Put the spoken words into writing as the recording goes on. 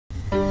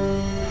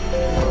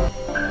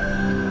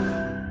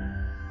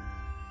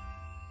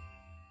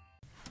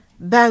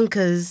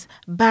Bankers,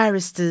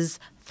 barristers,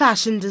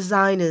 fashion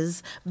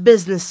designers,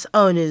 business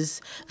owners,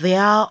 they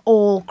are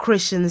all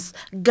Christians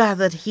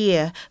gathered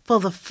here for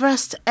the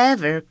first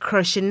ever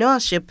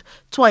Entrepreneurship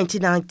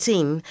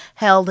 2019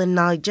 held in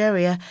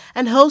Nigeria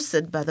and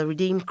hosted by the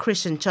Redeemed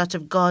Christian Church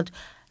of God,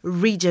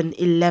 Region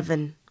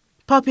 11.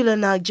 Popular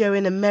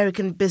Nigerian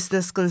American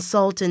business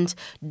consultant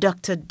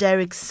Dr.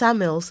 Derek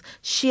Samuels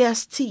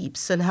shares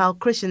tips on how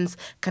Christians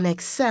can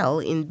excel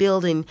in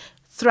building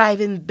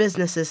thriving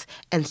businesses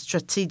and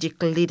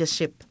strategic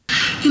leadership.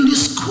 In the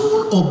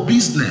school of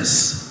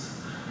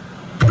business,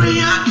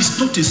 prayer is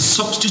not a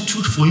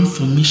substitute for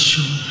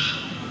information.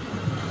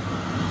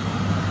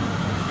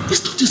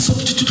 It's not a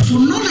substitute for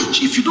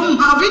knowledge. If you don't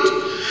have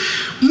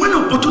it, when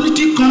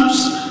opportunity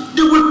comes,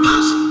 they will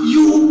pass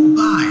you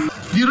by.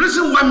 The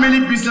reason why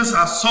many businesses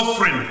are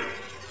suffering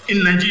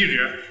in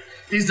Nigeria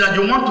is that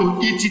you want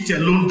to eat it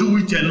alone, do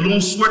it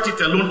alone, sweat it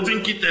alone,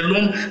 think it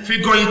alone,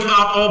 figure it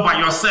out all by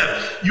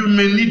yourself. You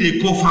may need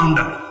a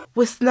co-founder.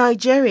 With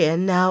Nigeria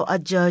now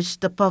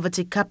adjudged the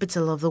poverty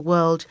capital of the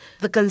world,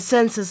 the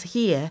consensus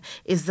here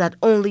is that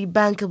only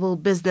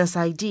bankable business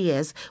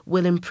ideas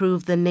will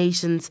improve the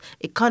nation's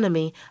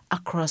economy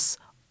across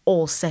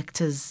all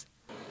sectors.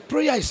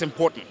 Prayer is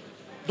important.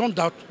 Don't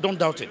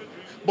doubt it.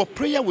 But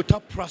prayer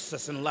without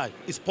process in life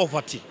is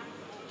poverty.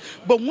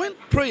 But when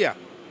prayer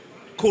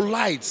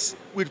collides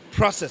with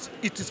process,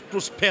 it is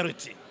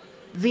prosperity.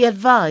 The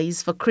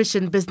advice for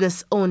Christian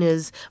business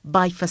owners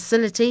by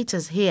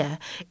facilitators here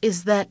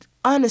is that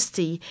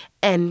honesty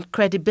and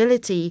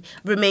credibility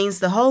remains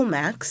the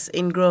hallmarks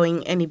in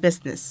growing any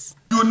business.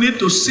 You need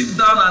to sit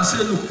down and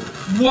say, look,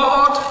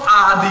 what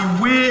are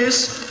the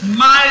ways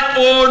my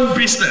own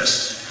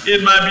business?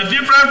 It might be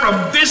different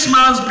from this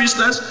man's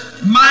business,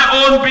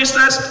 my own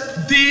business.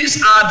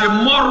 These are the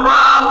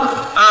moral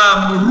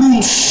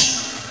rules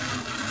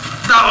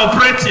that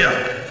operate here.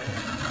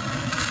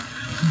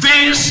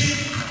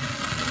 These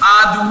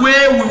are the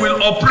way we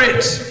will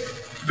operate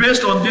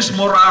based on these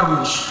moral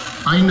rules.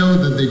 I know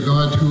that the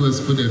God who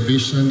has put a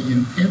vision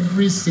in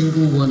every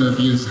single one of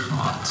you's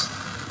heart,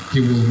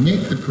 He will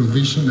make the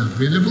provision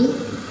available,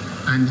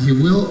 and He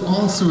will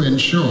also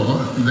ensure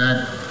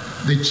that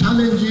the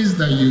challenges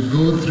that you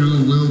go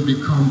through will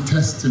become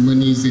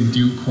testimonies in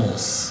due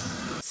course.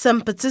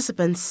 Some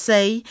participants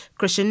say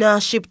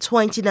Entrepreneurship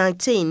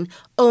 2019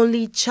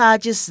 only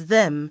charges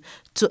them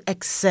to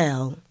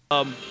excel.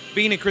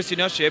 Being in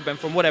Entrepreneurship, and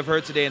from what I've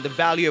heard today, and the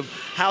value of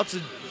how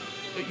to,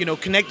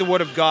 connect the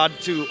Word of God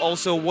to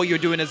also what you're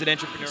doing as an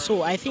entrepreneur.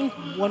 So I think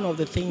one of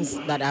the things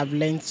that I've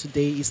learned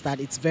today is that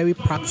it's very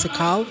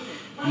practical.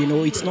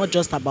 It's not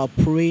just about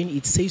praying.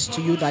 It says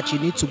to you that you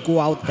need to go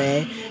out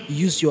there,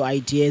 use your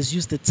ideas,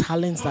 use the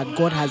talents that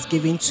God has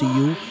given to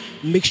you.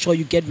 Make sure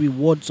you get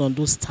rewards on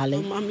those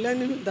talents. I'm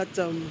learning that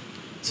to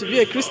be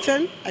a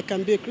Christian, I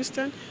can be a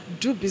Christian,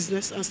 do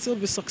business and still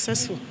be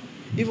successful,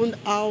 even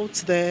out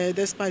there,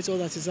 despite all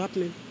that is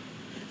happening.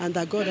 And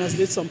that God has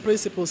laid some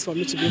principles for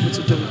me to be able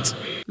to do it.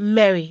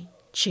 Mary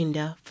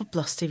Chinda for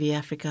Plus TV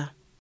Africa.